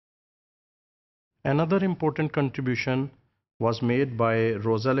Another important contribution was made by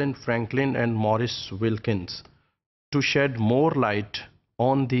Rosalind Franklin and Maurice Wilkins to shed more light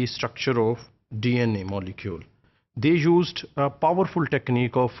on the structure of DNA molecule. They used a powerful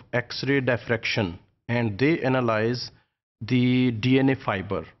technique of X-ray diffraction and they analyzed the DNA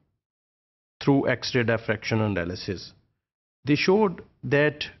fiber through X-ray diffraction analysis. They showed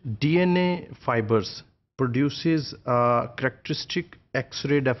that DNA fibers produces a characteristic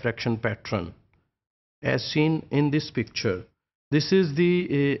X-ray diffraction pattern as seen in this picture. This is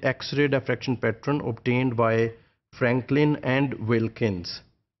the X-ray diffraction pattern obtained by Franklin and Wilkins.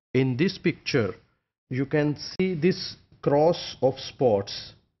 In this picture, you can see this cross of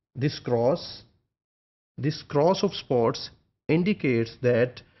spots. This cross of spots indicates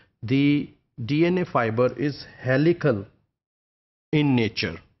that the DNA fiber is helical in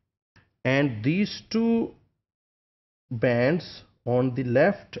nature, and these two bands on the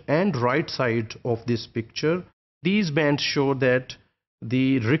left and right side of this picture, these bands show that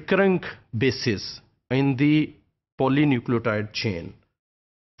the recurrent bases in the polynucleotide chain.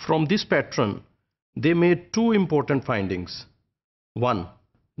 From this pattern, they made two important findings. One,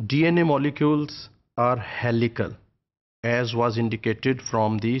 DNA molecules are helical, as was indicated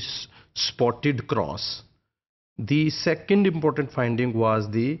from this spotted cross. The second important finding was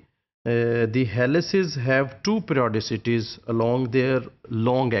the helices have two periodicities along their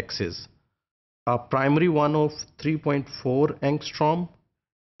long axis, a primary one of 3.4 angstrom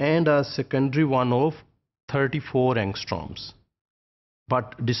and a secondary one of 34 angstroms.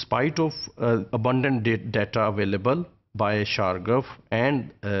 But despite of abundant data available by Shargaf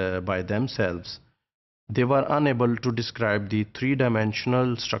and by themselves, they were unable to describe the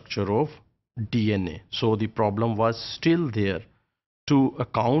three-dimensional structure of DNA. So the problem was still there to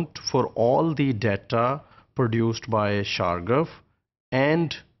account for all the data produced by Shargaf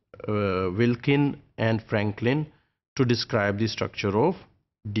and Wilkin and Franklin to describe the structure of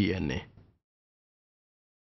DNA.